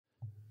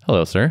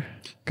Hello, sir.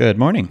 Good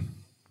morning.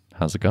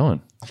 How's it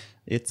going?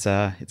 It's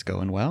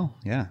going well.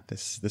 Yeah.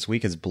 This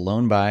week has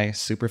blown by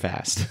super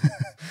fast.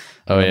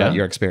 Oh, How yeah? about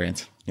your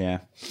experience? Yeah.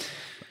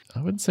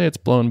 I wouldn't say it's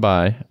blown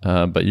by,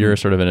 but you're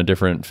sort of in a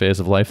different phase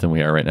of life than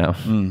we are right now.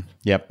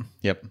 Yep.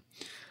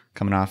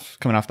 Coming off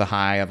the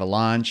high of a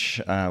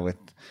launch with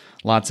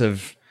lots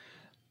of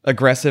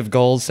aggressive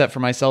goals set for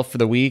myself for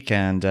the week,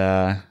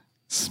 and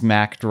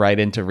smacked right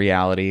into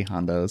reality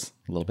on those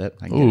a little bit.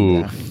 I can get Ooh,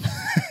 into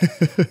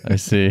that. I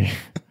see.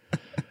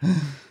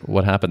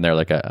 What happened there?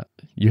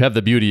 You have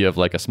the beauty of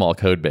like a small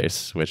code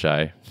base, which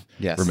I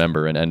Yes.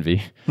 remember and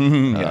envy.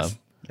 Yes.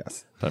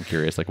 Yes. But I'm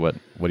curious, what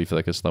do you feel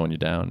like is slowing you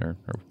down, or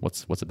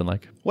what's it been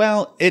like?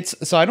 Well,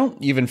 so I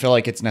don't even feel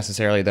like it's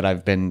necessarily that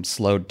I've been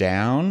slowed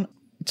down.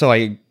 So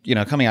I,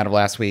 coming out of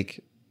last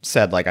week,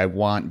 said I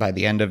want by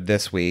the end of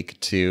this week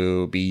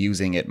to be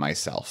using it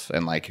myself.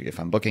 And if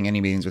I'm booking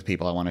any meetings with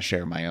people, I want to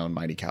share my own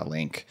Mighty Cow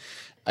link.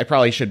 I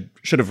probably should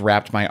have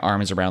wrapped my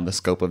arms around the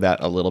scope of that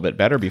a little bit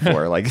better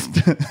before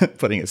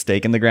putting a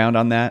stake in the ground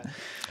on that.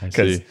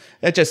 Because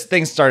it just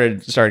things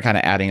started kind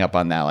of adding up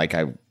on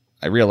that.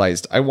 I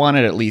realized I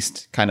wanted at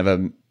least kind of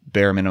a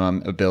bare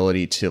minimum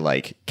ability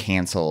to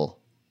cancel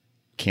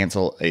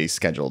a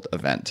scheduled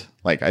event.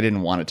 I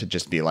didn't want it to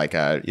just be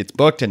it's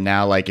booked and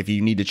now if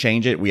you need to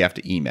change it, we have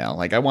to email.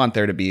 I want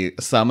there to be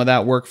some of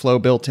that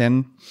workflow built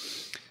in.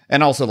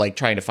 And also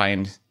trying to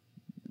find,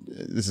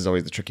 this is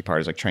always the tricky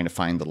part, is trying to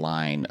find the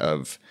line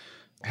of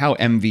how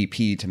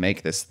MVP to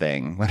make this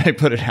thing. When I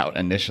put it out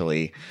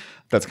initially,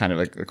 that's kind of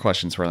a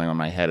question swirling on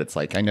my head. It's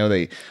I know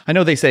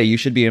they say you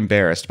should be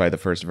embarrassed by the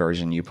first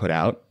version you put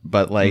out,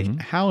 but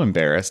how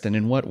embarrassed and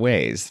in what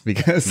ways?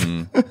 Because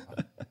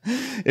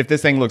if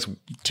this thing looks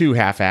too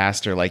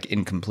half-assed or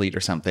incomplete or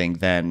something,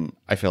 then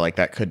I feel like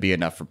that could be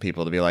enough for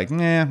people to be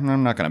nah,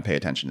 I'm not going to pay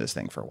attention to this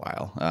thing for a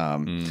while.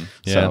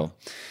 So,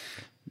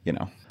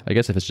 I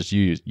guess if it's just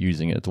you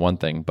using it, it's one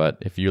thing. But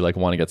if you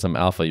want to get some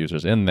alpha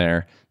users in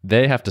there,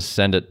 they have to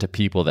send it to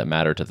people that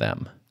matter to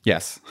them.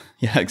 Yes.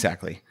 Yeah,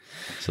 exactly.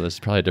 So there's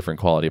probably a different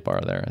quality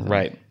bar there.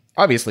 Right.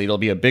 Obviously, it'll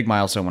be a big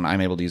milestone when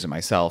I'm able to use it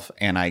myself.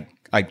 And I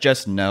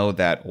just know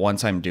that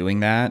once I'm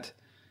doing that,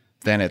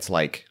 then it's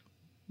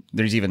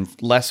there's even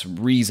less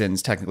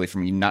reasons technically for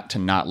me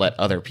not let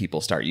other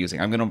people start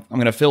using. I'm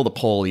gonna fill the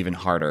poll even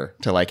harder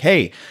to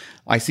hey,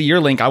 I see your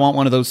link. I want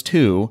one of those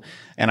too.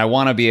 And I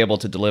want to be able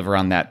to deliver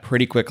on that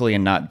pretty quickly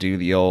and not do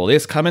the old,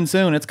 it's coming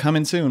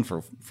soon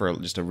for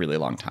just a really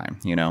long time,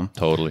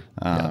 Totally.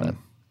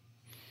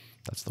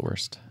 That's the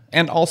worst.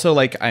 And also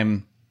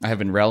I have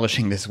been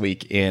relishing this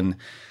week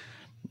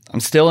I'm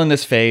still in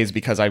this phase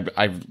because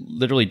I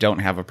literally don't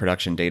have a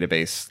production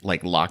database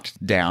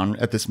locked down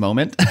at this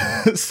moment.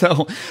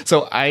 So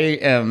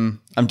I'm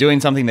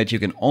doing something that you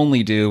can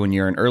only do when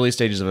you're in early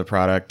stages of a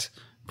product,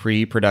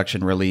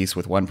 pre-production release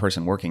with one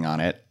person working on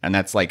it. And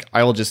that's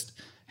I will just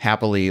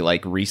happily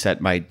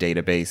reset my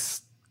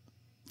database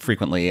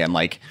frequently.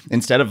 And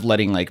instead of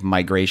letting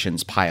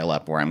migrations pile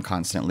up where I'm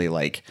constantly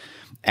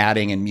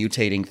adding and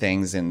mutating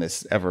things in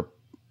this ever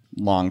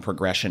long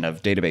progression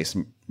of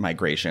database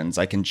migrations,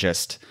 I can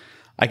just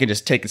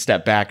take a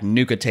step back,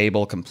 nuke a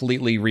table,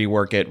 completely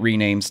rework it,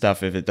 rename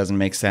stuff if it doesn't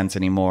make sense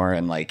anymore.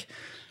 And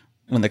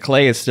when the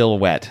clay is still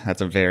wet,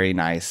 that's a very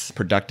nice,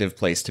 productive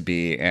place to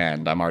be.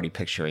 And I'm already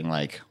picturing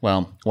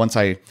once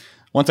I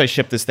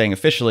ship this thing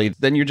officially,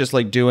 then you're just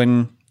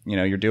doing,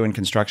 you're doing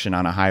construction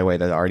on a highway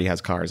that already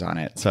has cars on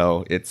it.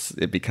 So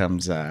it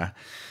becomes that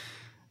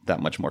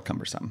much more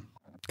cumbersome.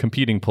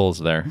 Competing pulls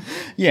there.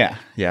 Yeah.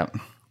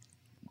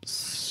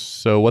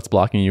 So what's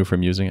blocking you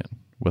from using it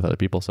with other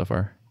people so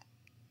far?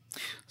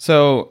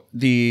 So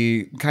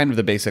the kind of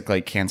the basic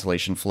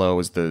cancellation flow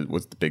was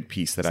the big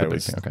piece that I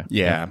was. Okay.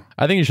 Yeah.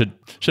 I think you should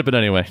ship it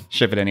anyway.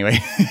 Ship it anyway.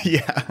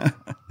 Yeah.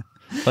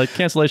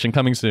 Cancellation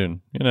coming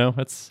soon.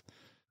 It's.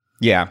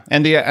 Yeah,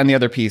 and the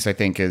other piece I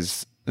think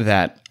is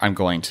that I'm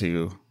going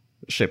to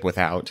ship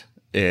without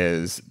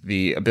is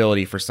the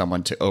ability for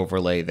someone to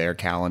overlay their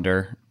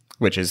calendar,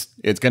 which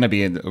it's going to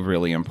be a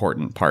really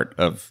important part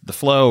of the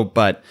flow,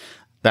 but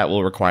that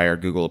will require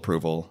Google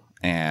approval.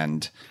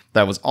 And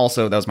that was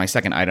my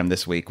second item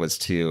this week, was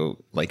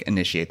to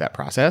initiate that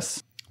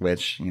process,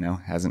 which,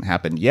 hasn't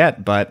happened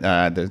yet, but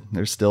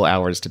there's still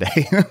hours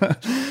today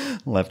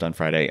left on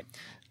Friday,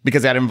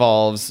 because that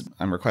involves,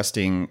 I'm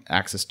requesting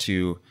access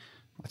to,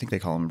 I think they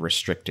call them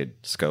restricted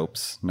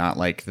scopes, not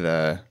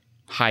the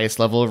highest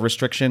level of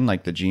restriction, the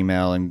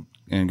Gmail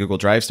and Google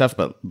Drive stuff,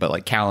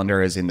 but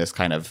calendar is in this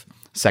kind of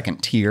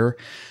second tier.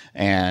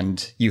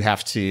 And you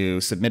have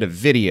to submit a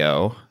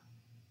video,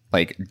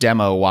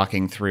 demo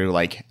walking through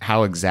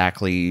how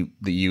exactly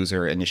the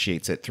user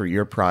initiates it through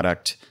your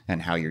product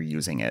and how you're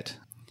using it.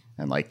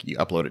 And you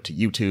upload it to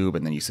YouTube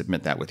and then you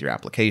submit that with your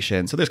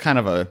application. So there's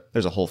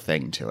there's a whole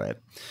thing to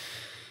it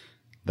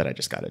that I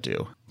just got to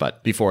do.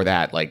 But before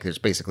that, there's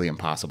basically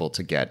impossible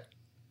to get.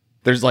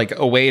 There's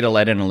a way to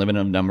let in a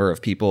limited number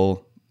of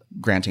people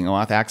granting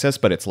OAuth access,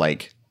 but it's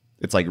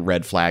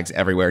red flags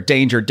everywhere.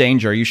 Danger,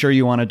 danger. Are you sure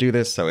you want to do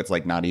this? So it's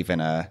not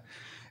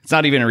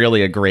even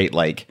really a great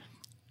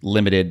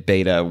limited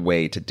beta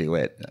way to do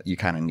it, you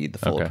kind of need the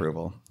full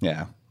approval.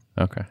 Yeah.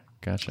 Okay.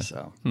 Gotcha.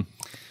 So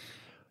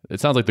it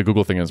sounds like the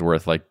Google thing is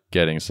worth like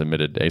getting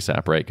submitted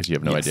ASAP, right? Because you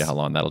have no idea how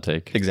long that'll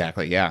take.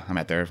 Exactly. Yeah. I'm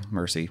at their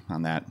mercy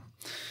on that.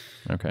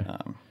 Okay.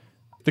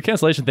 The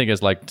cancellation thing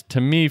is like, to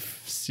me,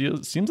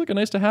 seems like a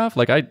nice to have.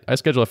 Like I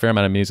schedule a fair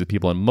amount of meetings with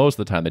people, and most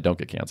of the time they don't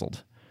get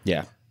canceled.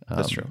 Yeah,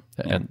 that's true.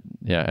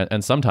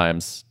 And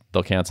sometimes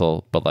they'll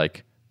cancel, but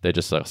like they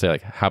just say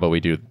like, how about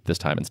we do this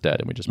time instead,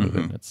 and we just move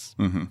it. It's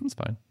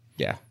fine.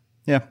 Yeah.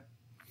 Yeah.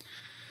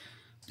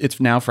 It's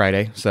now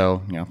Friday,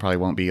 so probably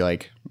won't be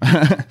like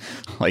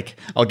like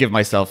I'll give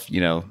myself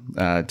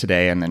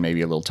today and then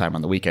maybe a little time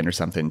on the weekend or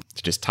something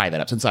to just tie that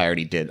up, since I've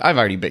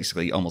already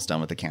basically almost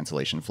done with the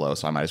cancellation flow,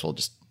 so I might as well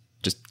just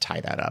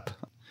tie that up,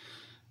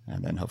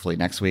 and then hopefully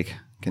next week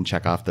can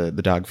check off the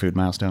dog food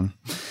milestone.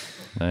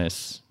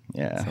 Nice.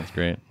 Yeah, sounds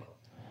great.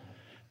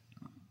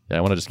 Yeah,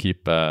 I want to just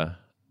keep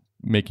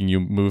making you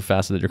move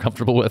faster than you're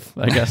comfortable with,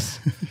 I guess.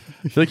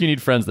 I feel like you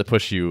need friends that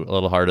push you a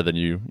little harder than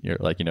you're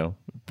like,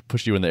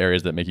 push you in the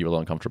areas that make you a little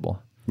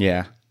uncomfortable.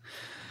 Yeah.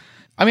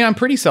 I mean, I'm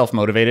pretty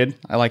self-motivated.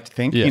 I like to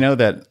think,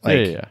 that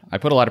like I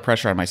put a lot of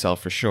pressure on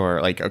myself for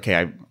sure. Like,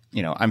 okay,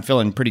 I'm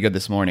feeling pretty good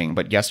this morning,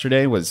 but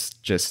yesterday was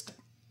just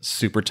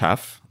super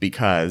tough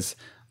because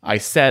I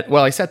set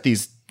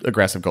these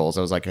aggressive goals.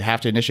 I was like, I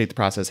have to initiate the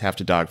process, have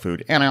to dog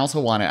food. And I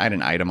also I had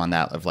an item on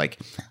that of like,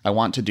 I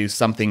want to do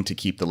something to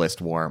keep the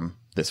list warm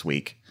this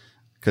week.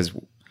 Because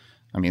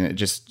I mean, it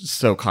just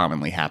so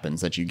commonly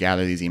happens that you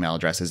gather these email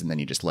addresses and then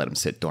you just let them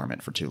sit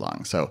dormant for too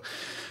long. So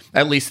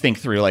at least think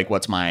through like,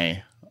 what's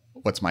my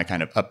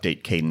kind of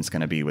update cadence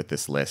going to be with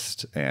this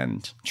list,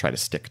 and try to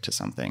stick to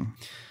something.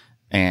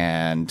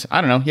 And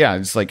I don't know. Yeah.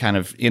 It's like kind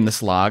of in the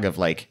slog of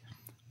like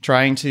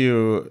trying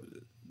to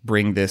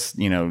bring this,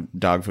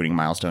 dog fooding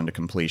milestone to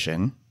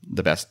completion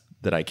the best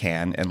that I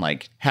can, and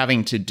like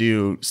having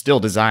to still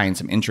design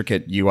some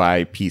intricate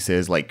UI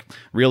pieces, like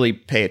really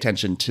pay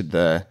attention to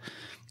the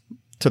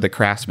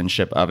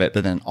craftsmanship of it,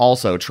 but then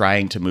also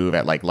trying to move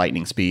at like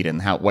lightning speed,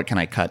 and what can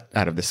I cut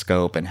out of the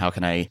scope, and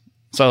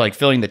so like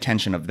feeling the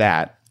tension of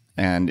that.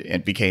 And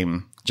it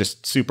became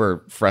just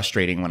super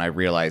frustrating when I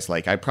realized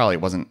like I'm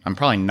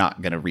probably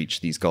not going to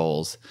reach these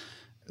goals.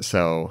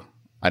 So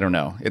I don't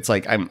know. It's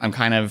like I'm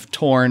kind of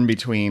torn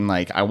between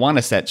like I want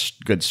to set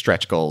good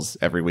stretch goals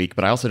every week,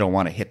 but I also don't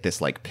want to hit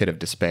this like pit of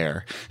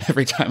despair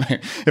every time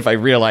if I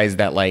realize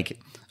that like,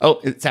 oh,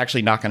 it's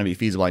actually not going to be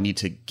feasible. I need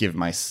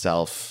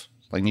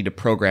to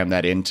program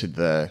that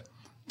into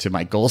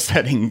my goal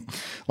setting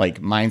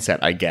like mindset,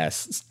 I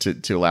guess,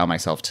 to allow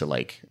myself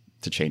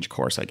to change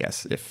course, I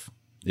guess, if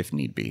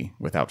need be,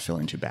 without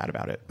feeling too bad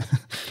about it.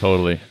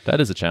 Totally. That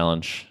is a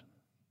challenge.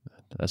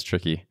 That's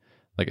tricky.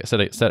 Like I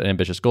said, set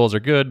ambitious goals are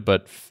good,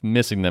 but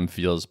missing them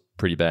feels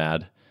pretty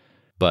bad.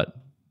 But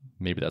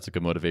maybe that's a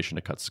good motivation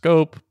to cut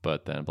scope.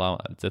 But then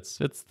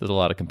there's a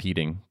lot of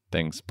competing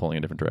things pulling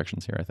in different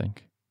directions here, I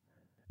think.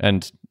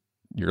 And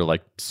you're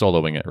like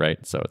soloing it,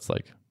 right? So it's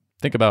like,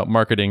 think about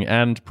marketing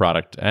and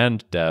product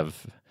and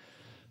dev.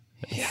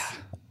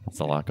 It's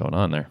a lot going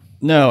on there.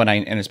 No,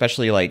 and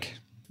especially like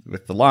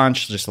with the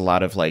launch, just a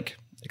lot of like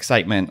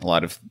excitement,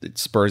 it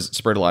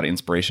spurred a lot of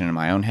inspiration in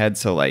my own head.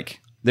 So like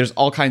there's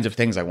all kinds of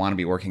things I want to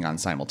be working on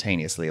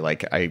simultaneously.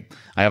 Like I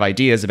have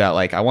ideas about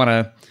like I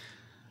want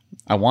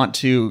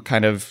to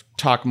kind of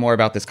talk more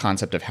about this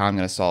concept of how I'm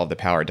going to solve the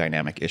power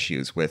dynamic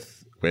issues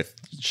with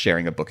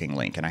sharing a booking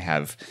link. And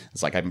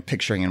it's like I'm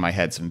picturing in my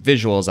head some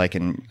visuals I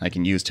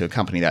can use to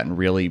accompany that and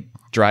really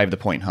drive the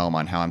point home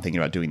on how I'm thinking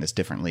about doing this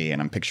differently.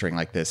 And I'm picturing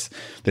like this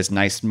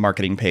nice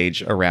marketing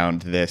page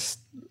around this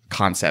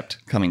concept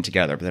coming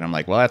together. But then I'm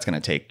like, well, that's going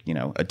to take,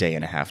 a day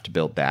and a half to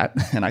build that.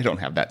 And I don't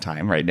have that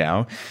time right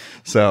now.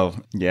 So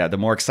yeah, the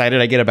more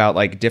excited I get about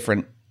like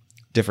different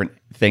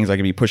things I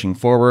can be pushing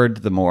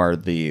forward, the more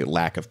the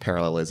lack of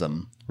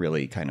parallelism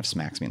really kind of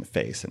smacks me in the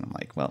face. And I'm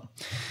like, well,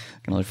 I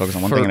can only focus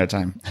on one thing at a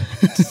time.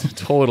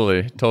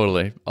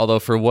 Totally. Although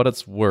for what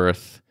it's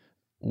worth,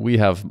 we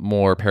have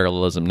more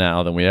parallelism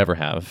now than we ever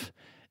have.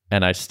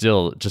 And I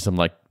still just am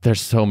like,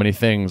 there's so many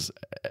things.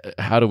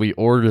 How do we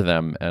order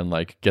them and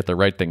like get the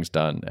right things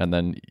done? And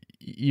then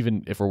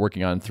even if we're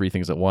working on 3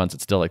 things at once,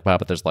 it's still like, wow,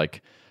 but there's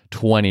like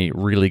 20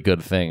 really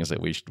good things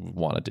that we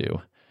want to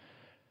do.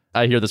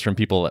 I hear this from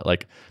people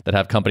that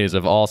have companies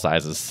of all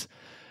sizes.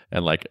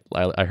 And like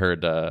I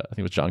heard, I think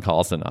it was John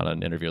Collison on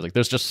an interview. Like,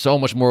 there's just so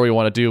much more we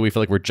want to do. We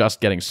feel like we're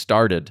just getting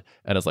started.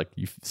 And it's like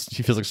he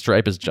feels like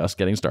Stripe is just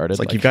getting started. It's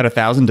like you've got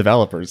 1,000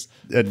 developers,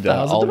 and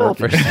all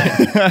developers,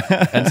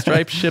 and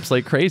Stripe ships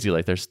like crazy.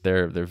 Like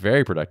they're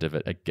very productive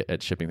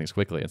at shipping things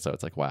quickly. And so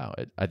it's like, wow.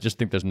 I just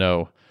think there's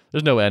no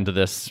end to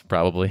this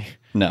probably.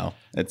 No,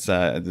 it's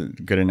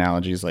good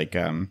analogies. Like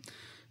I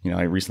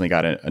recently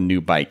got a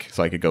new bike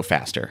so I could go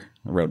faster,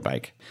 a road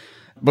bike.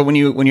 But when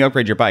you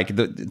upgrade your bike,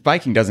 the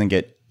biking doesn't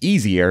get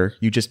easier.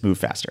 You just move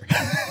faster.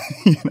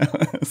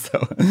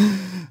 So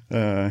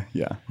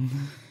yeah.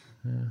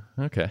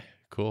 Okay,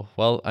 cool.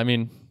 Well, I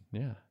mean,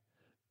 yeah.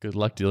 Good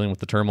luck dealing with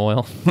the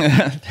turmoil.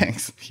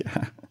 Thanks.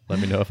 Yeah. Let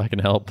me know if I can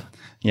help.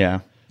 Yeah.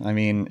 I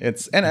mean,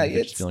 it's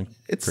Just feeling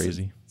it's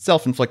crazy.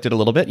 self-inflicted a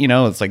little bit.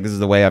 It's like this is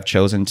the way I've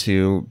chosen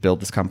to build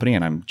this company,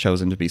 and I'm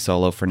chosen to be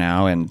solo for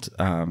now. And so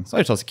I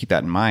just also keep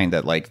that in mind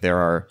that like there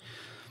are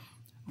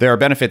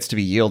benefits to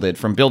be yielded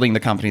from building the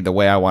company the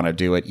way I want to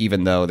do it,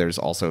 even though there's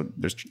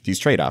these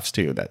trade-offs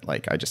too that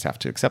like I just have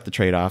to accept the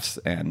trade-offs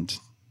and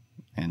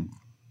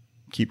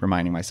keep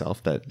reminding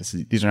myself that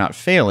these are not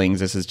failings.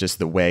 This is just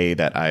the way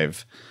that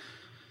I've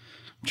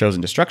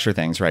chosen to structure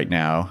things right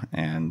now,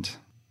 and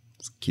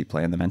just keep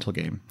playing the mental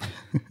game.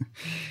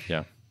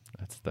 Yeah,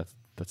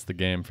 that's the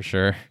game for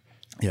sure.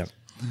 Yeah.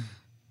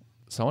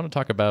 So I want to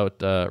talk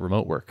about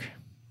remote work.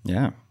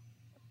 Yeah.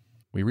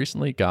 We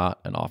recently got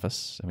an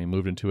office and we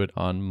moved into it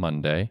on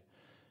Monday,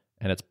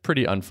 and it's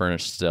pretty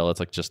unfurnished still. It's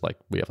like just like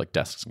we have like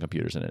desks and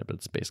computers in it, but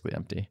it's basically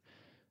empty.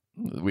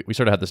 We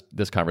sort of had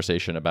this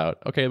conversation about,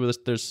 okay, well,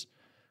 there's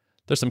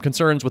some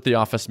concerns with the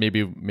office.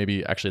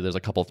 Maybe actually there's a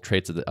couple of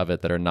traits of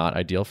it that are not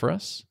ideal for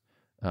us.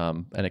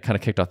 And it kind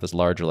of kicked off this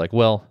larger like,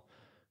 well,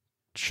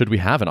 should we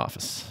have an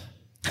office?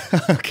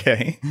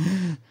 Okay.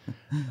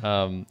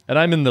 And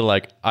I'm in the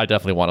like, I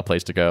definitely want a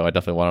place to go. I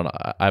definitely want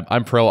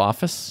I'm pro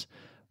office,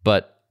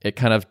 but it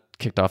kind of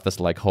kicked off this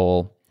like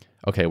whole,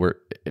 okay,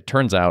 it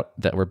turns out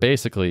that we're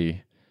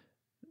basically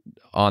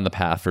on the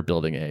path for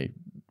building a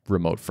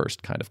remote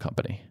first kind of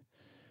company.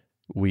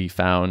 We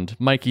found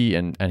Mikey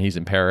and he's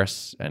in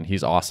Paris and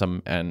he's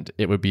awesome. And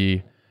it would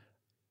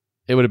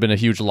have been a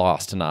huge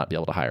loss to not be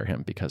able to hire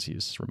him because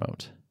he's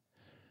remote.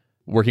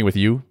 Working with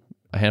you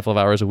a handful of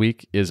hours a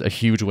week is a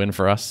huge win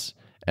for us.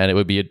 And it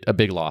would be a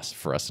big loss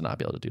for us to not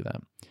be able to do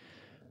that.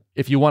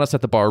 If you want to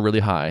set the bar really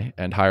high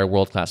and hire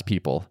world-class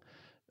people,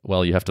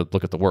 well, you have to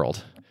look at the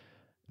world.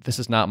 This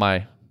is not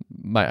my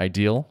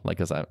ideal, like,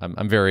 because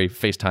I'm very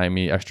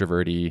FaceTime-y,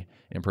 extroverty,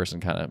 in person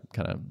kind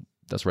of.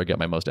 That's where I get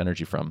my most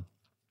energy from.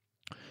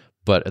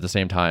 But at the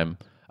same time,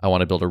 I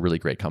want to build a really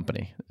great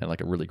company and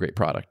like a really great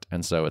product.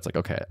 And so it's like,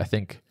 okay, I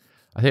think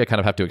I kind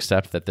of have to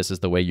accept that this is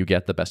the way you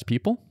get the best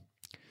people.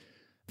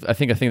 I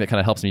think a thing that kind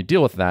of helps me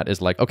deal with that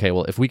is like, okay,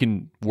 well, if we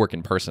can work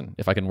in person,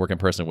 if I can work in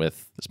person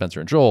with Spencer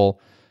and Joel,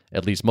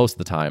 at least most of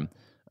the time,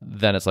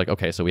 then it's like,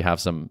 okay, so we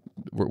have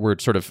we're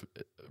sort of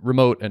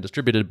remote and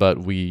distributed, but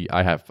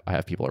I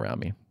have people around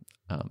me,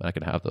 and I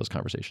can have those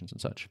conversations and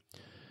such.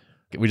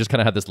 We just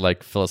kind of had this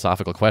like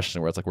philosophical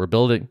question where it's like, we're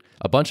building,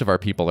 a bunch of our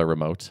people are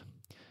remote.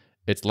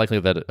 It's likely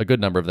that a good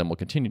number of them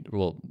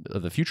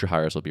the future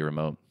hires will be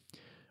remote.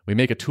 We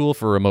make a tool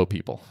for remote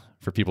people,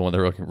 for people when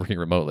they're working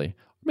remotely.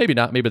 Maybe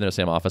not, maybe they're in the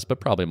same office, but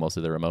probably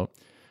mostly they're remote.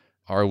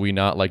 Are we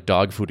not like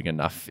dog fooding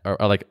enough?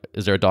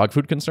 Is there a dog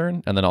food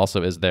concern? And then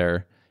also, is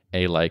there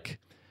a like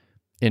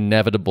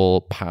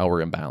inevitable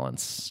power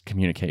imbalance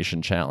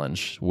communication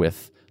challenge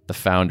with the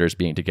founders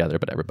being together,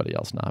 but everybody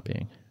else not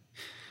being?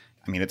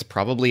 I mean, it's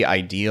probably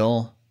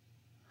ideal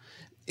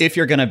if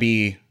you're going to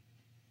be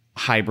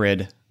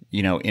hybrid,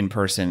 in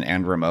person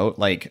and remote.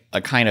 Like a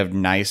kind of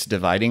nice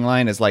dividing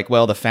line is like,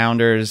 well, the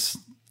founders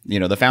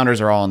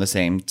are all in the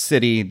same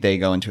city. They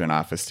go into an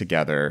office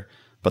together,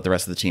 but the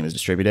rest of the team is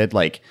distributed.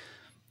 Like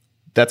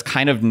that's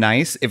kind of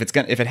nice. If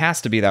it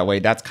has to be that way,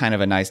 that's kind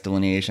of a nice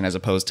delineation, as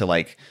opposed to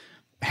like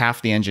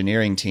half the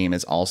engineering team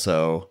is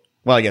also,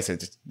 well, I guess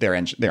they're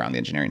on the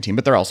engineering team,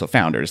 but they're also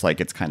founders. Like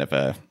it's kind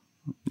of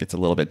it's a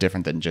little bit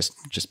different than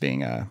just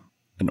being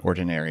an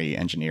ordinary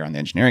engineer on the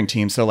engineering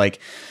team. So like,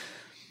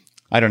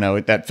 I don't know,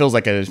 that feels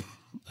like a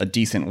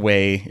decent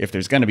way. If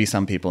there's going to be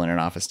some people in an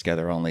office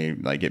together, only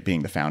like it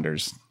being the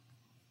founders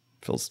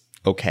feels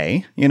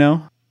okay,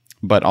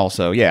 but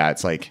also, yeah,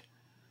 it's like,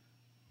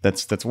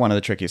 that's one of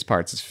the trickiest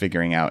parts, is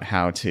figuring out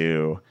how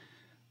to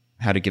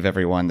give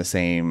everyone the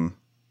same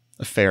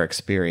fair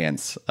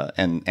experience,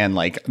 and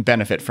like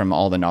benefit from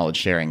all the knowledge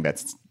sharing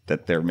that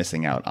they're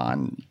missing out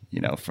on,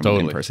 from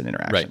in-person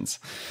interactions.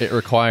 Right. It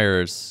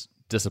requires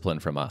discipline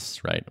from us,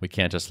 right? We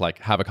can't just like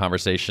have a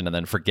conversation and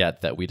then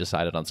forget that we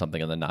decided on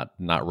something and then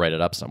not write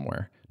it up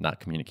somewhere, not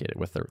communicate it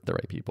with the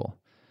right people.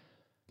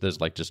 There's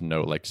like just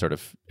no like sort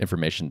of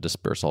information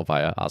dispersal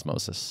via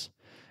osmosis.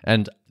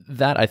 And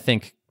that, I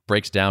think,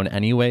 breaks down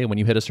anyway when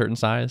you hit a certain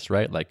size,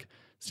 right? Like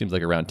seems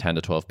like around 10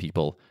 to 12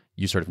 people,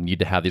 you sort of need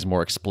to have these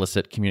more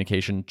explicit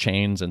communication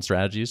chains and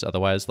strategies.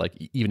 Otherwise, like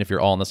even if you're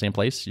all in the same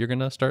place, you're going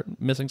to start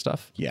missing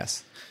stuff.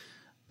 Yes.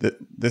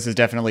 This is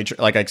definitely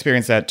like I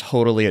experienced that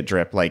totally at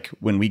Drip. Like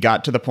when we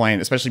got to the point,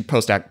 especially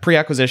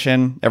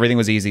pre-acquisition, everything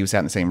was easy. We sat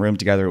in the same room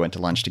together. We went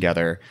to lunch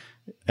together.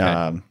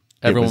 Okay.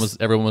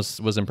 Everyone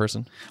was in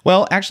person.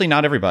 Well, actually,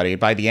 not everybody.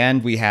 By the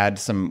end, we had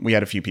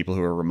a few people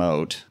who were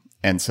remote,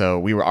 and so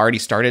we were already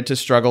started to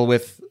struggle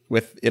with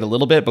it a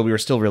little bit, but we were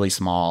still really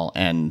small,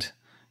 and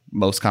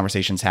most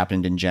conversations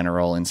happened in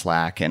general in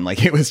Slack, and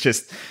like it was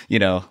just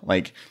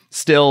like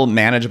still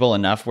manageable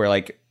enough where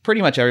like pretty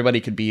much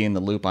everybody could be in the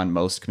loop on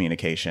most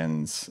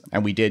communications.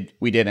 And we did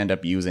end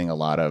up using a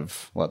lot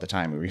of, well, at the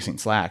time we were using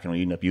Slack, and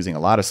we ended up using a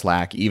lot of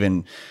Slack,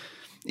 even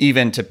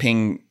to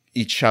ping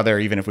each other,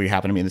 even if we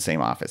happened to be in the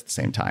same office at the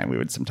same time. We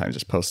would sometimes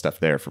just post stuff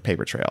there for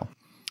paper trail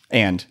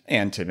and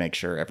to make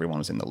sure everyone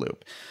was in the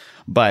loop.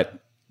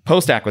 But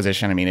post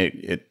acquisition, I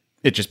mean,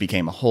 it just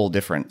became a whole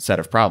different set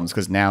of problems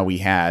because now we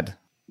had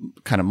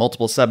kind of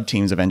multiple sub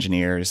teams of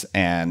engineers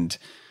and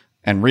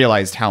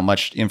realized how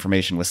much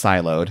information was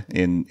siloed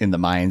in the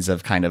minds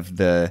of kind of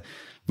the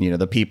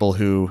people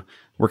who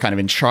were kind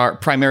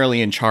of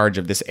primarily in charge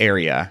of this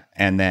area.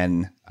 And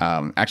then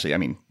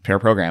pair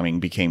programming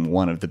became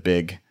one of the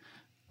big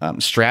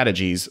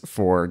strategies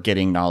for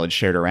getting knowledge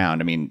shared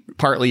around. I mean,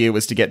 partly it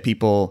was to get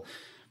people,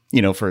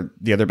 for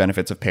the other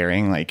benefits of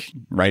pairing, like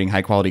writing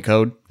high quality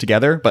code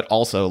together, but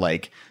also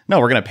like, no,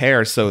 we're going to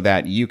pair so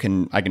that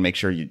I can make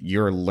sure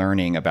you're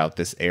learning about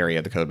this area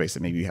of the code base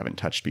that maybe you haven't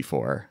touched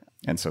before.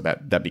 And so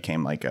that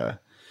became like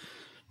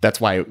that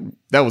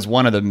was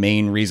one of the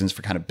main reasons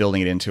for kind of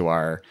building it into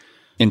our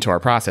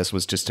process,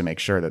 was just to make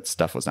sure that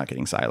stuff was not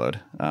getting siloed.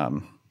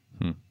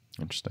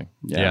 Interesting.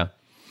 Yeah.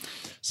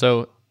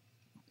 So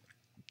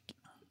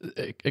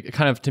it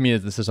kind of, to me,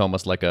 this is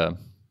almost like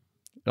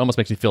it almost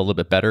makes me feel a little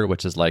bit better,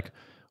 which is like,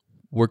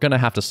 we're going to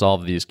have to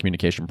solve these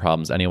communication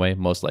problems anyway,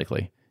 most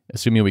likely,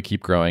 assuming we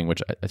keep growing,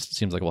 which it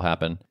seems like will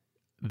happen.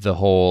 The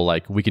whole,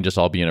 like, we can just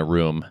all be in a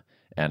room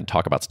and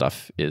talk about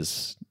stuff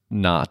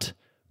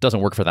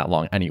doesn't work for that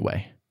long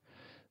anyway.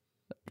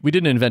 We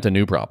didn't invent a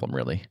new problem,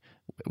 really.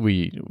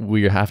 We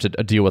have to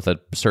deal with a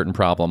certain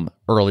problem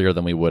earlier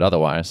than we would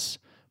otherwise,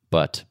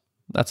 but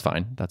that's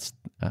fine. That's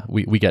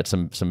we get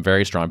some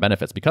very strong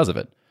benefits because of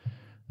it,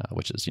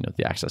 which is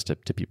the access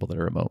to people that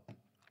are remote.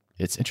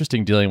 It's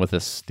interesting dealing with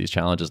these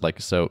challenges.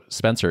 Like, so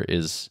Spencer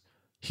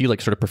he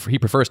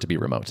prefers to be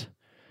remote.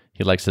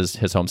 He likes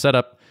his home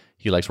setup.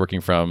 He likes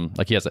working from,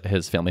 like,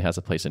 his family has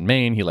a place in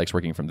Maine. He likes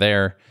working from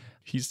there.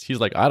 He's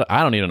like,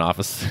 I don't need an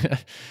office.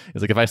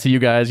 He's like, if I see you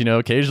guys,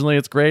 occasionally,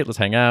 it's great. Let's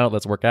hang out.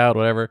 Let's work out,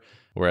 whatever.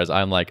 Whereas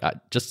I'm like,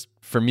 just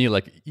for me,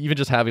 like, even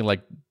just having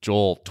like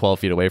Joel 12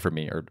 feet away from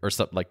me or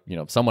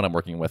someone I'm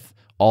working with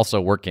also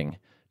working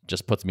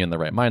just puts me in the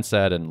right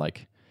mindset. And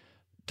like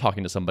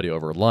talking to somebody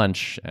over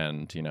lunch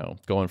and,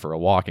 going for a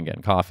walk and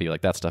getting coffee,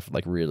 like that stuff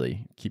like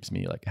really keeps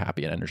me like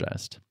happy and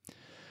energized.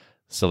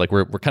 So like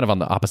we're kind of on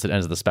the opposite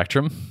ends of the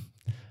spectrum.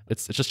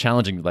 It's just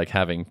challenging, like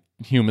having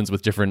humans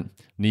with different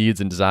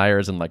needs and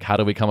desires, and like how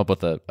do we come up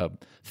with a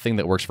thing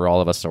that works for all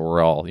of us so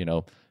we're all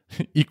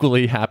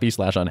equally happy /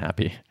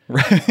 unhappy.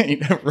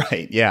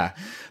 Right. Yeah.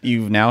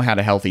 You've now had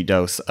a healthy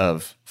dose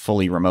of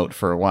fully remote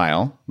for a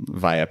while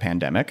via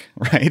pandemic,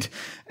 right?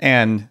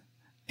 And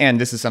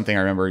this is something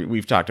I remember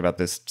we've talked about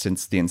this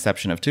since the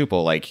inception of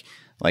Tuple.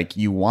 Like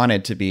you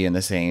wanted to be in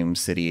the same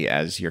city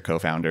as your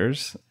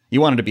co-founders.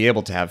 You wanted to be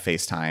able to have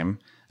FaceTime.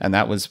 And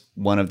that was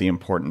one of the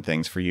important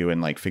things for you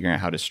in like figuring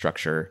out how to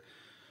structure,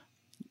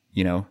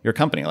 your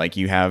company. Like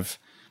you have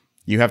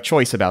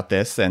choice about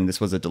this, and this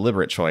was a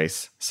deliberate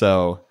choice.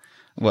 So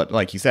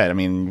like you said, I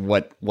mean,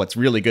 what's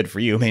really good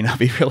for you may not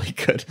be really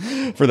good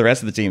for the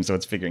rest of the team. So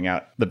it's figuring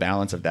out the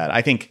balance of that.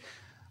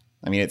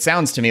 It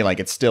sounds to me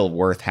like it's still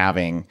worth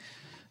having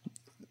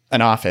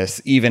an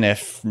office, even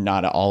if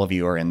not all of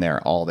you are in there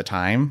all the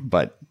time,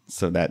 but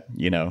so that,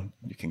 you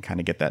can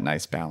kind of get that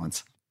nice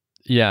balance.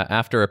 Yeah,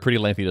 after a pretty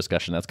lengthy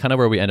discussion, that's kind of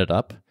where we ended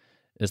up.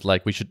 Is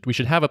like we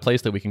should have a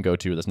place that we can go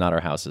to that's not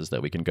our houses,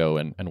 that we can go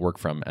and work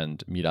from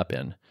and meet up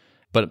in.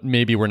 But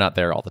maybe we're not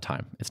there all the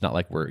time. It's not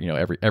like we're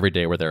every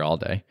day we're there all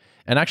day.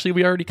 And actually,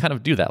 we already kind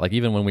of do that. Like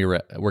even when we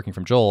were working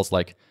from Joel's,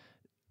 like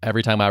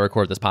every time I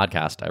record this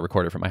podcast, I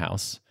record it from my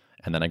house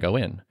and then I go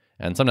in.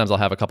 And sometimes I'll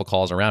have a couple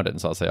calls around it,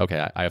 and so I'll say,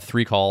 okay, I have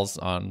 3 calls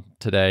on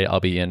today. I'll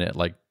be in at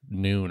like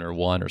noon or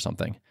 1 or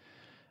something.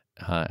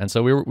 And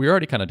so we're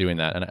already kind of doing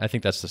that, and I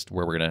think that's just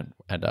where we're going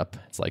to end up.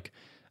 It's like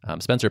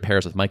Spencer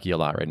pairs with Mikey a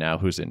lot right now,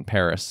 who's in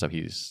Paris, so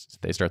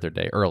they start their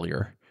day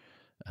earlier,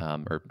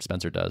 or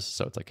Spencer does.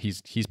 So it's like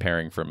he's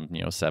pairing from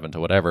 7 to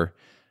whatever,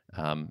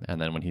 and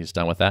then when he's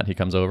done with that, he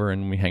comes over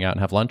and we hang out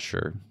and have lunch,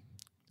 or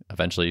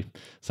eventually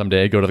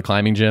someday go to the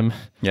climbing gym.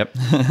 Yep.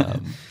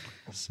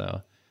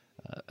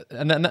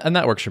 And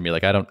that works for me.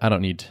 Like I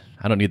don't need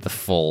the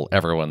full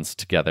everyone's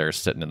together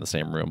sitting in the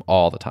same room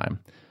all the time.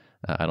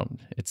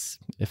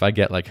 If I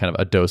get like kind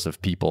of a dose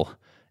of people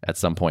at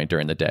some point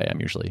during the day, I'm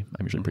usually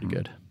pretty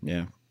good.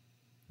 Yeah.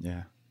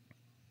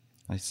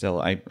 I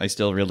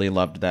still really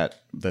loved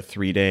that the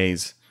 3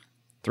 days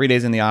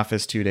in the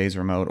office, 2 days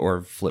remote,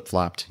 or flip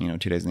flopped, 2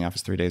 days in the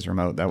office, 3 days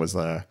remote.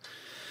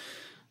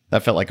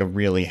 That felt like a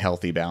really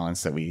healthy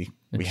balance that we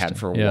had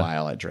for a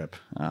while at Drip.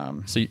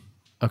 So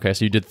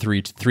you did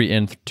 3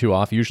 in, 2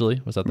 off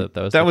usually? Was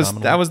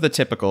that was the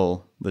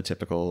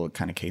typical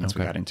kind of cadence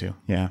we got into.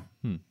 Yeah.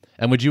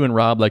 And would you and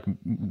Rob like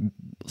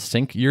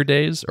sync your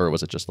days, or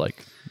was it just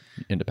like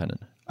independent?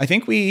 I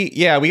think we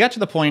got to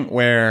the point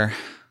where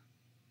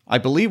I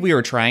believe we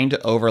were trying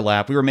to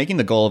overlap. We were making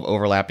the goal of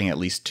overlapping at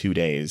least 2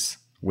 days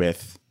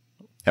with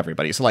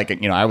everybody. So like,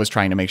 I was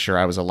trying to make sure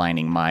I was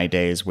aligning my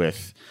days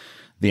with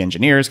the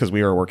engineers because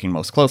we were working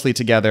most closely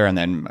together. And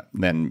then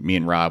me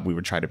and Rob, we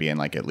would try to be in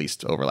like at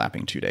least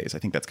overlapping 2 days. I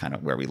think that's kind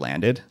of where we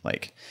landed.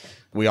 Like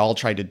we all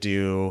tried to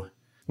do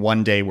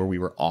one day where we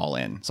were all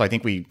in. So I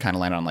think we kind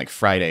of landed on like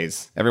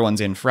Fridays. Everyone's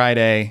in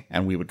Friday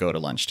and we would go to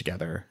lunch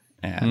together.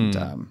 And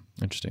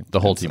interesting. The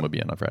whole team would be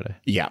in on Friday.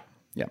 Yeah.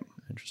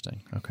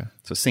 Interesting. Okay.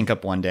 So sync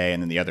up one day,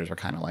 and then the others were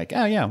kind of like,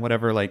 oh yeah,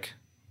 whatever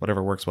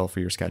works well for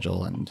your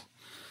schedule, and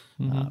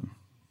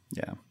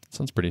yeah,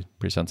 Sounds pretty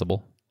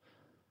sensible.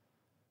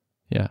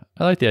 Yeah,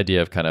 I like the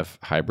idea of kind of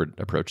hybrid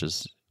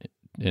approaches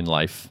in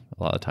life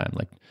a lot of the time.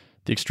 Like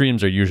the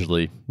extremes are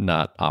usually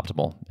not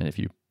optimal, and if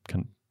you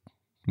can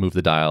move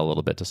the dial a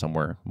little bit to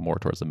somewhere more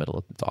towards the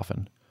middle, it's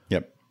often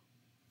yep.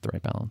 the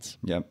right balance.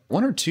 Yep.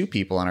 One or two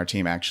people on our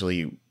team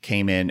actually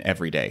came in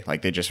every day.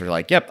 Like they just were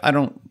like, yep, I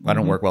don't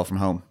work well from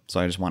home, so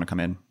I just want to come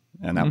in.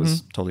 And that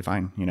was totally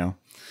fine, you know?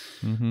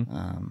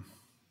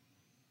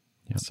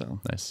 So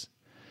nice.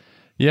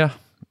 Yeah.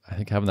 I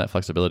think having that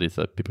flexibility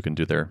so that people can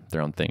do their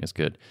own thing is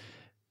good.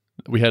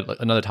 We had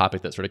another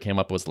topic that sort of came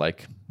up was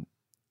like,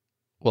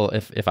 well,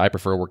 if I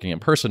prefer working in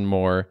person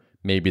more,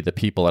 maybe the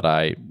people that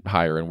I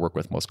hire and work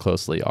with most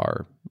closely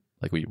are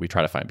like, we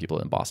try to find people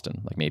in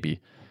Boston, like maybe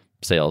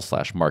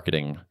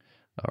sales/marketing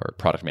or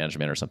product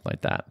management or something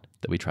like that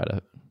we try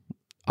to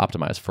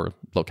optimize for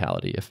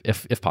locality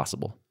if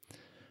possible.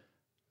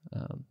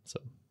 So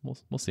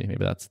we'll see.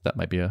 Maybe that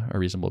might be a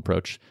reasonable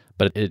approach,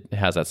 but it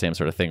has that same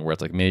sort of thing where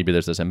it's like maybe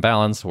there's this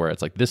imbalance where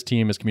it's like this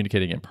team is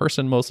communicating in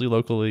person mostly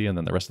locally, and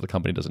then the rest of the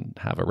company doesn't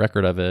have a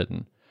record of it.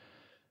 And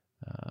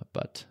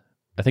but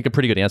I think a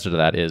pretty good answer to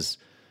that is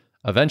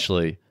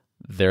eventually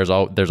there's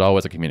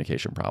always a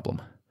communication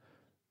problem.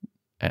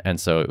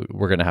 And so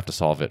we're going to have to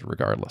solve it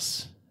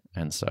regardless.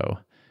 And so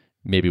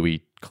maybe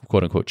we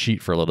quote unquote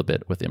cheat for a little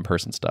bit with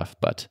in-person stuff,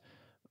 but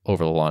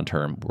over the long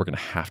term, we're going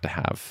to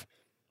have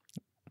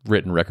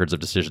written records of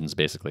decisions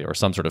basically, or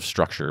some sort of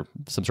structure,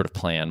 some sort of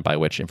plan by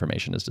which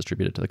information is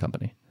distributed to the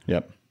company.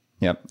 Yep.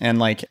 And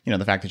like, you know,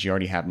 the fact that you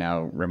already have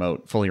now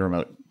fully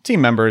remote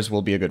team members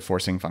will be a good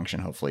forcing function,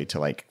 hopefully, to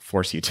like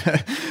force you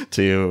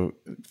to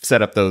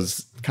set up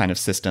those kind of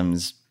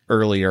systems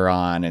earlier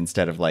on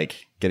instead of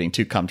like getting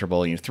too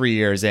comfortable. 3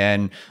 years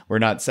in, we're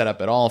not set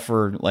up at all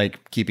for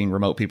like keeping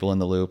remote people in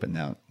the loop, and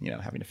now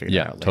having to figure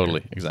that out later.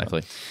 Totally,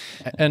 exactly.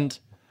 So. And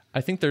I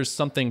think there's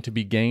something to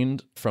be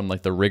gained from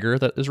like the rigor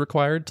that is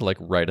required to like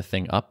write a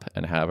thing up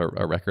and have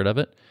a record of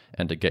it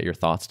and to get your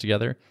thoughts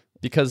together.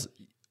 Because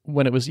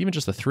when it was even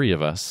just the three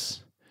of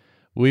us,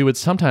 we would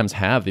sometimes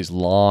have these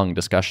long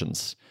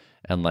discussions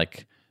and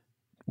like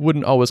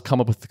wouldn't always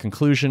come up with the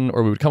conclusion,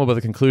 or we would come up with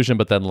a conclusion,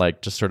 but then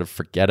like just sort of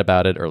forget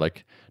about it, or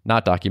like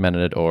not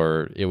documented it,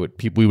 or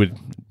we would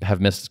have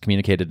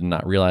miscommunicated and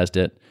not realized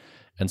it.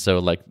 And so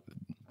like,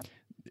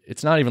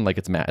 it's not even like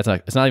it's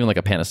not even like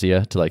a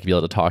panacea to like be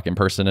able to talk in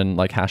person and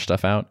like hash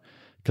stuff out.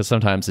 Cause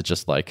sometimes it's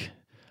just like,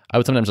 I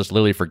would sometimes just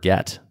literally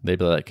forget. They'd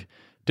be like,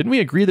 didn't we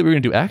agree that we were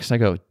going to do X?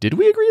 And I go, did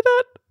we agree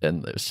that?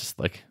 And it's just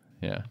like,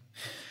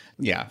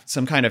 yeah,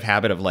 some kind of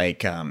habit of like,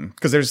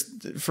 cause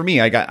for me,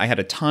 I had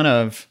a ton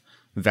of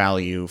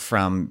value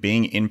from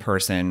being in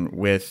person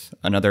with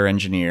another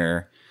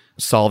engineer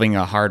solving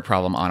a hard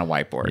problem on a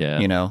whiteboard,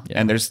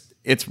 and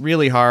it's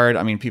really hard.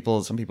 I mean,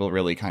 some people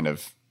really kind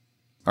of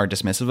are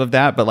dismissive of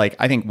that, but like,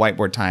 I think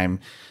whiteboard time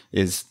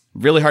is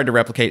really hard to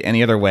replicate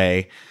any other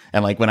way.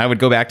 And like when I would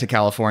go back to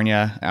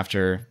California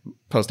after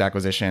post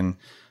acquisition,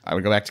 I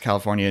would go back to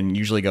California and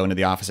usually go into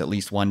the office at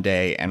least one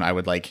day, and I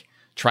would like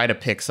try to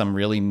pick some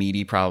really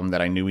meaty problem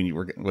that I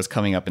knew was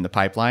coming up in the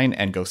pipeline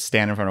and go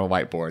stand in front of a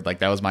whiteboard. Like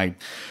that was my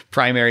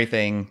primary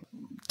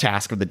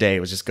task of the day,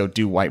 was just go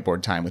do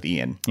whiteboard time with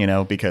Ian,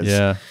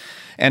 because,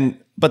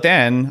 but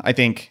then I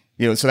think,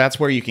 so that's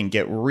where you can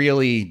get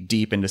really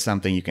deep into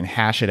something, you can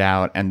hash it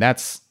out. And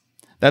that's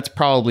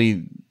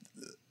probably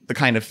the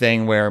kind of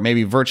thing where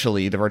maybe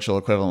virtually the virtual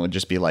equivalent would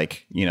just be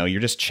like, you're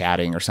just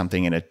chatting or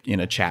something in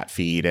a chat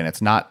feed, and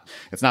it's not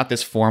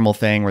this formal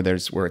thing where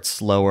it's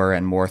slower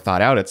and more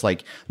thought out. It's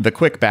like the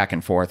quick back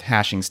and forth,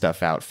 hashing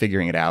stuff out,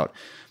 figuring it out.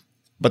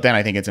 But then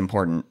I think it's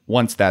important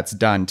once that's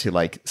done to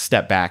like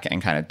step back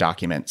and kind of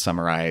document,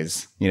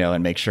 summarize,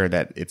 and make sure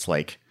that it's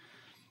like,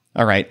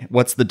 all right,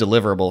 what's the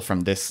deliverable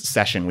from this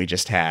session we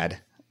just had?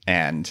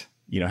 And,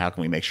 how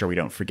can we make sure we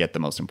don't forget the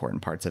most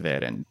important parts of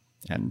it, and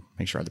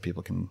make sure other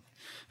people can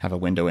have a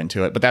window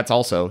into it. But that's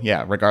also,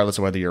 regardless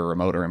of whether you're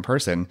remote or in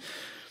person,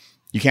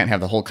 you can't have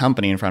the whole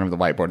company in front of the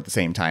whiteboard at the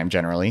same time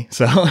generally.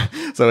 So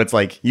it's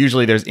like,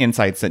 usually there's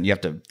insights that you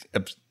have to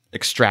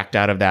extract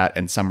out of that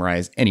and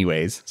summarize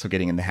anyways. So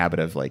getting in the habit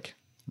of like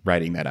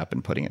writing that up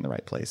and putting it in the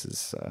right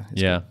places.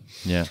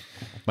 Good.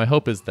 My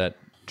hope is that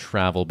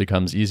travel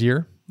becomes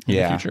easier in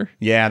the future.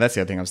 Yeah, that's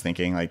the other thing I was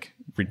thinking, like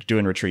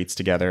doing retreats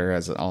together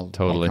as all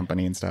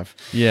company and stuff.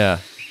 Yeah.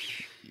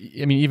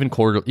 I mean, even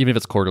if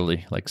it's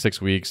quarterly, like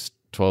 6 weeks,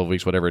 12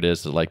 weeks, whatever it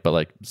is, but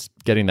like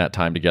getting that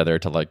time together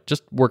to like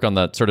just work on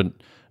that sort of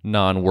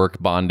non-work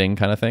bonding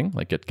kind of thing,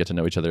 like get to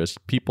know each other as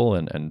people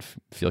and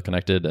feel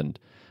connected,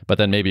 but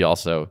then maybe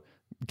also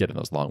get in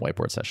those long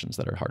whiteboard sessions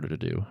that are harder to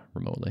do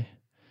remotely.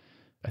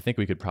 I think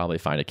we could probably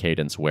find a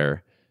cadence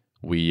where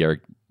we are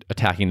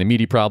attacking the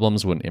meaty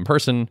problems when in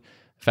person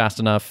fast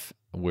enough.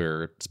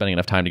 We're spending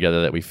enough time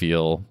together that we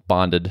feel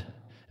bonded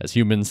as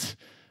humans.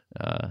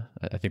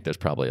 I think there's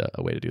probably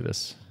a way to do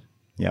this.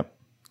 Yep.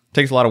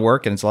 Takes a lot of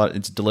work, and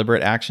it's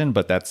deliberate action,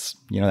 but that's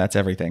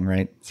everything,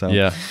 right? So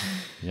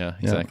Yeah,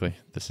 exactly.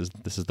 This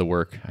is the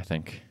work, I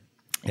think.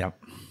 Yeah.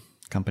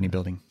 Company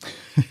building.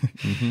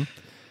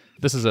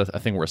 This is a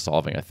thing we're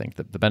solving. I think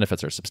that the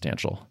benefits are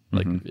substantial.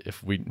 Like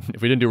if we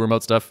didn't do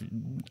remote stuff,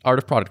 Art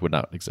of Product would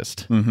not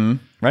exist.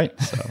 Right.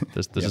 So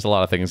there's just a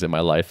lot of things in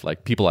my life,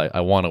 like people I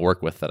want to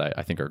work with that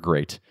I think are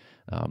great,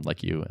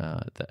 like you.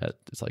 That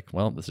it's like,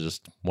 well, this is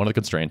just one of the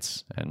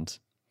constraints, and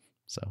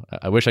so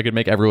I wish I could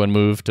make everyone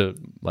move to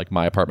like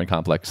my apartment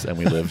complex and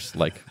we lived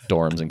like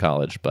dorms in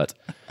college, but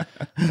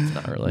it's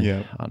not really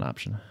an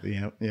option.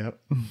 Yep.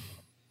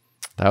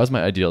 That was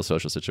my ideal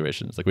social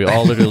situation. It's like we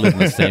all literally lived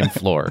on the same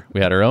floor. We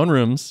had our own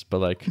rooms, but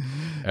like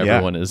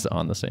everyone is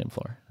on the same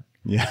floor.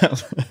 Yeah.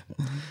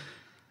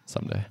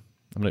 Someday,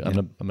 I'm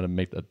gonna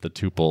make the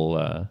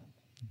tuple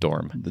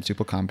dorm. The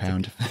tuple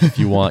compound. If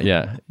you want,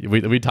 yeah,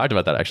 we talked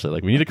about that actually.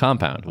 Like we need a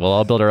compound. We'll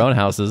all build our own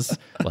houses.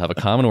 We'll have a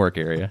common work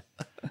area.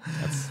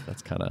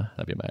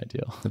 That'd be my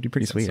ideal. That'd be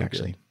pretty sweet, so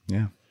actually. Good.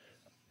 Yeah.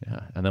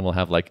 Yeah, and then we'll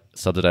have like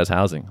subsidized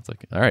housing. It's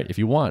like, all right, if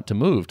you want to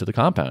move to the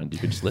compound, you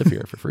can just live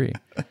here for free.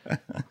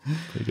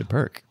 Pretty good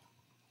perk.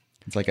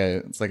 It's like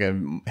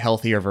a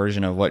healthier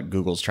version of what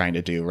Google's trying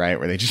to do, right?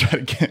 Where they just try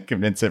to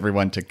convince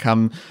everyone to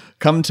come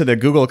to the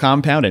Google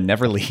compound and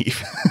never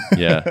leave.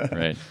 Yeah,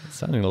 right. It's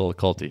sounding a little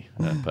culty,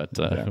 but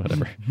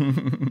whatever.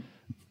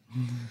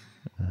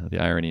 The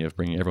irony of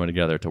bringing everyone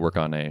together to work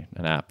on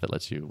an app that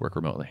lets you work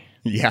remotely.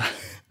 Yeah.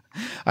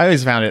 I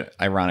always found it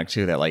ironic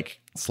too that like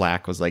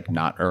Slack was like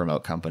not a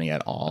remote company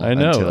at all. I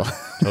know.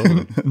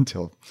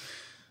 Until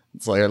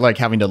it's like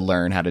having to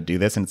learn how to do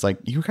this. And it's like,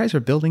 you guys are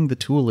building the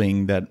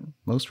tooling that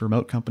most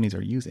remote companies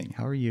are using.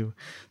 How are you?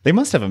 They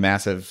must have a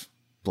massive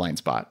blind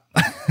spot.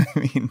 I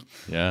mean,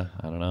 yeah,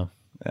 I don't know.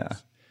 Yeah.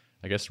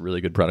 I guess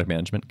really good product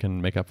management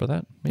can make up for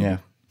that. Maybe.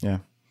 Yeah.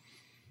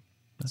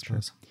 That's true.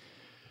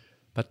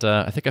 But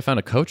I think I found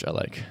a coach I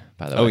like,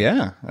 by the way. Oh,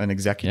 yeah. An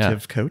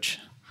executive coach.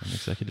 An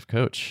executive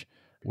coach.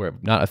 We're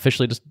not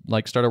officially just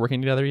like started working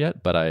together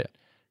yet, but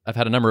I've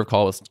had a number of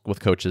calls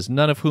with coaches,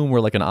 none of whom were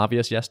like an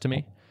obvious yes to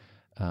me.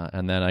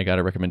 And then I got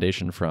a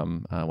recommendation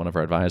from one of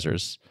our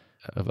advisors,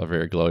 a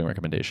very glowing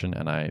recommendation,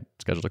 and I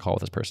scheduled a call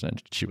with this person,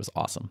 and she was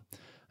awesome.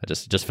 I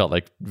just felt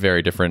like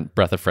very different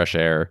breath of fresh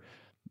air,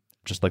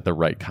 just like the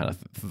right kind of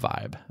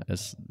vibe.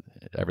 As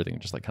everything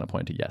just like kind of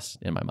pointed to yes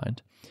in my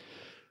mind.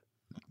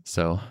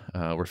 So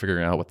we're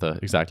figuring out what the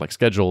exact like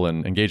schedule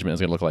and engagement is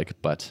going to look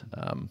like, but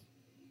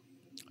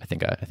I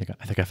think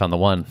I found the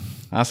one.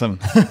 Awesome.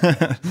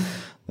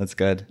 That's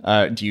good.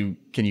 Can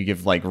you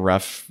give like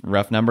rough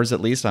numbers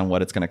at least on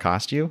what it's going to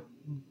cost you?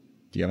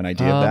 Do you have an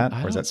idea of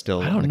that, or is that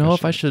still? I don't know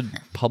if I should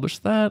publish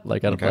that.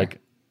 Like I don't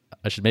like.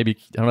 I should maybe.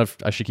 I don't know if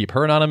I should keep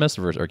her anonymous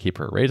or keep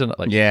her rate.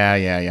 Like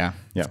yeah.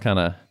 It's kind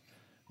of.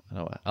 I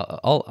don't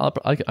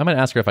know. I'm gonna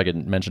ask her if I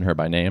can mention her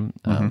by name,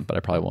 but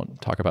I probably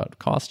won't talk about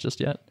cost just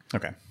yet.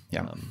 Okay.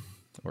 Yeah.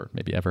 Or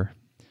maybe ever.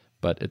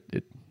 But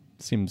it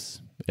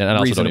seems. And I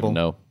also reasonable.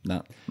 Don't even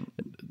know. No.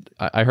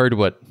 I heard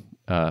what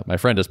my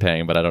friend is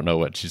paying, but I don't know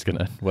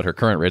what her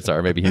current rates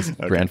are. Maybe he's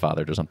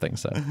grandfathered or something.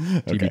 So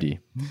TBD.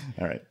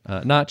 All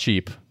right. Not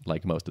cheap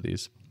like most of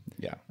these.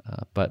 Yeah.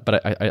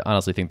 But I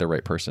honestly think the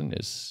right person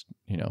is,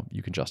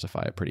 you can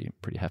justify a pretty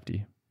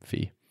hefty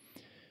fee.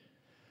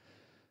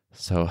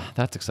 So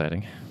that's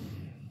exciting.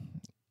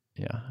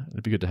 Yeah,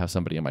 it'd be good to have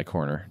somebody in my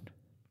corner.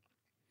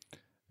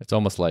 It's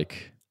almost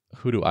like,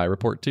 who do I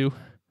report to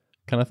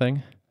kind of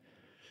thing.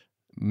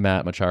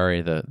 Matt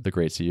Machari, the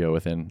great CEO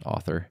within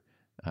Author,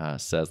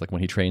 says like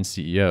when he trains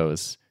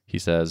CEOs, he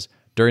says,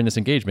 during this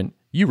engagement,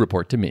 you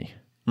report to me.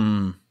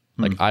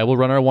 Like I will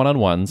run our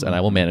one-on-ones and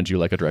I will manage you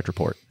like a direct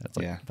report. It's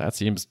like, that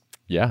seems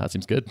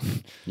good.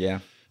 Yeah,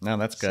 no,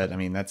 that's good. I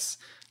mean, it's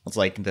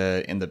like in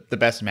the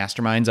best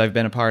masterminds I've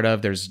been a part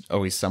of, there's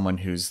always someone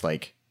who's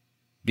like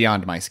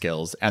beyond my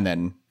skills. And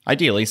then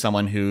ideally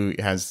someone who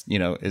has,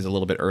 is a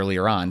little bit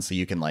earlier on. So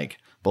you can like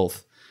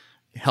both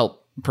help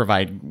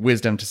provide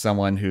wisdom to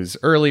someone who's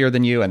earlier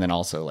than you, and then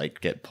also like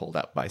get pulled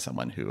up by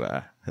someone who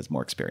has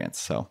more experience.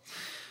 So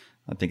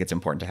I think it's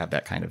important to have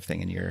that kind of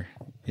thing in your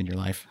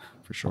life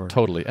for sure.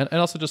 Totally. And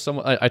also just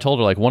someone, I told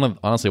her like one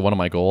of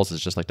my goals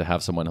is just like to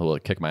have someone who will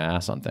like, kick my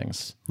ass on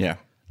things. Yeah.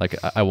 Like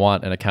I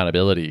want an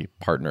accountability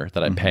partner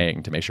that I'm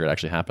paying to make sure it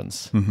actually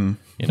happens.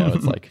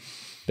 It's like,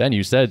 Ben,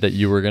 you said that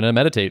you were going to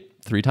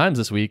meditate 3 times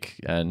this week,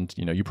 and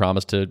you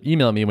promised to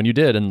email me when you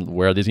did. And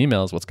where are these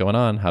emails? What's going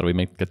on? How do we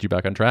get you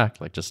back on track?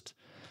 Like just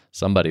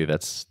somebody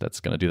that's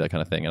going to do that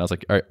kind of thing. And I was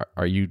like,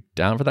 are you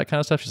down for that kind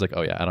of stuff? She's like,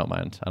 oh yeah, I don't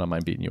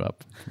mind beating you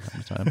up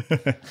from time to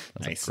time.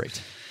 Nice. Like,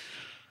 great.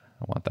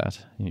 I want that.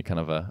 You need kind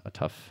of a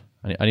tough.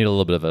 I need a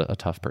little bit of a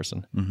tough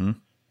person.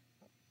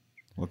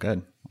 Well,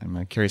 good.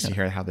 I'm curious to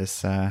hear how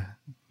this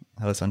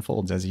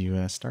unfolds as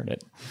you start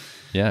it.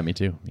 Yeah, me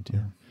too.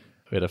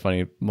 We had a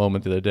funny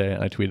moment the other day,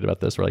 and I tweeted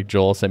about this where like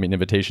Joel sent me an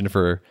invitation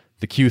for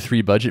the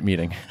Q3 budget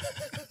meeting.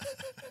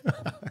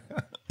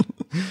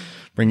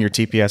 Bring your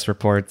TPS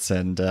reports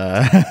and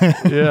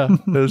yeah,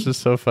 it was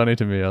just so funny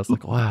to me. I was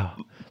like, wow,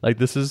 like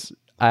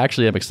I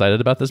actually am excited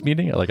about this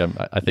meeting. Like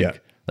I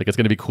think like it's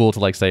going to be cool to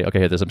like say,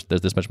 okay, there's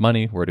this much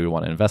money. Where do we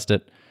want to invest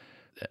it?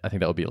 I think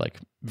that would be like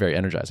very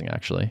energizing,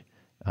 actually.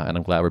 And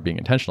I'm glad we're being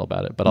intentional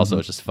about it. But also,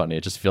 it's just funny.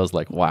 It just feels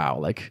like, wow,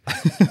 like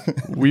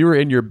we were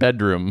in your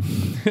bedroom,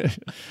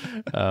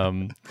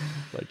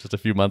 like just a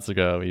few months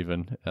ago,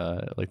 even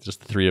like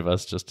just the three of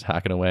us just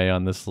hacking away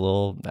on this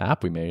little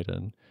app we made,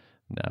 and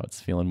now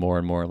it's feeling more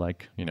and more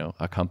like, you know,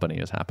 a company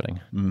is happening.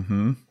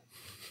 Mm-hmm.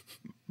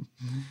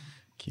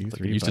 Q3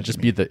 like it used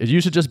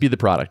to just be the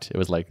product. It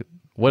was like,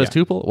 what is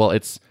Tuple? Well,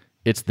 it's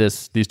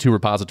these two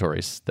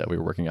repositories that we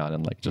were working on,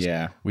 and like just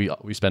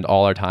we spend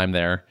all our time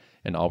there,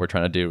 and all we're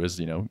trying to do is,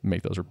 you know,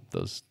 make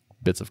those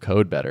bits of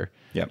code better.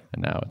 Yep.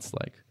 And now it's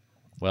like,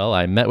 well,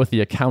 I met with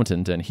the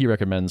accountant and he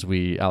recommends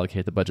we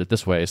allocate the budget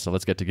this way, so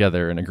let's get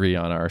together and agree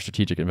on our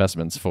strategic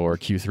investments for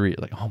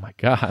Q3. Like, oh my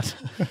God.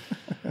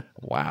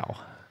 Wow.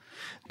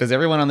 Does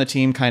everyone on the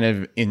team kind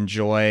of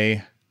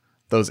enjoy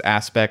those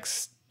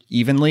aspects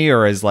evenly,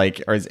 or is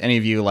any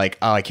of you like,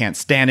 oh, I can't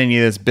stand any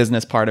of this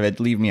business part of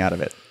it, leave me out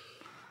of it?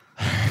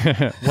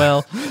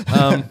 Well,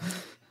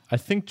 I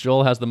think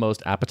Joel has the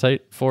most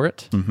appetite for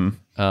it,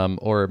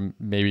 or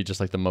maybe just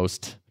like the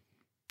most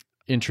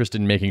interest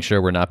in making sure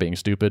we're not being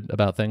stupid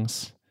about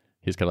things.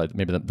 He's got like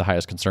maybe the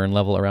highest concern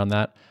level around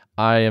that.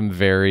 I am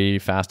very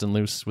fast and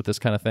loose with this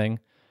kind of thing.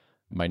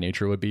 My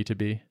nature would be to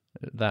be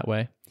that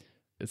way.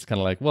 It's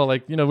kind of like, well,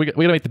 like, you know, we got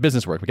to make the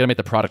business work. We got to make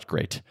the product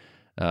great,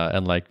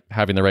 and like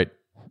having the right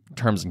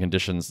terms and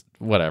conditions,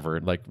 whatever.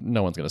 Like,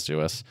 no one's going to sue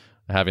us.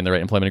 Having the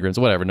right employment agreements,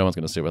 whatever. No one's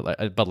going to sue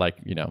it. But like,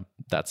 you know,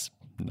 that's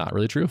not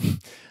really true.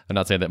 I'm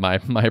not saying that my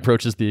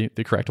approach is the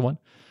correct one.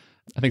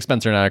 I think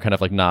Spencer and I are kind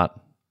of like not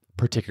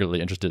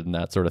particularly interested in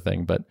that sort of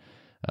thing, but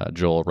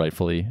Joel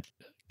rightfully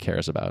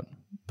cares about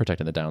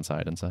protecting the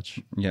downside and such.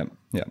 Yep.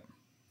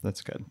 That's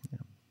good.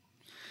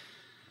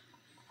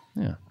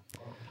 Yeah.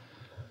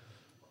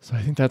 So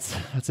I think that's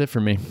it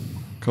for me.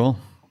 Cool.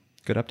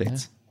 Good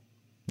updates.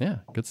 Yeah,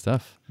 good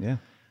stuff. Yeah.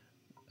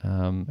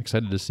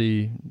 Excited to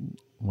see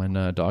when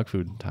dog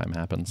food time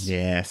happens.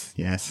 Yes.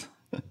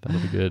 That'll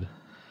be good.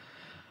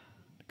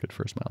 Good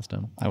first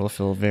milestone. I will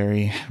feel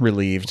very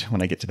relieved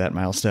when I get to that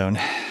milestone.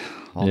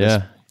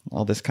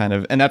 All this kind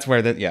of, and that's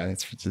where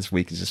this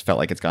week has just felt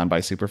like it's gone by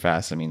super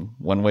fast. I mean,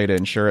 one way to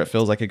ensure it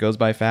feels like it goes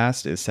by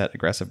fast is set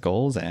aggressive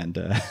goals, and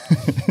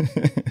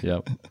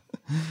yep.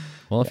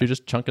 Well, if you're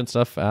just chunking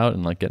stuff out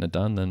and like getting it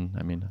done, then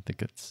I mean, I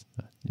think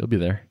you'll be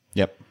there.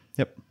 Yep.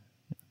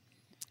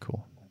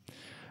 Cool.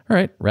 All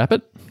right, wrap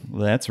it.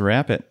 Let's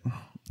wrap it.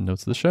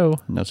 Notes of the show.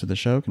 Notes of the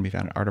show can be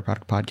found at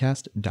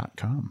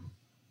artofproductpodcast.com.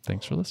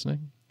 Thanks for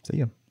listening. See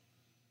you.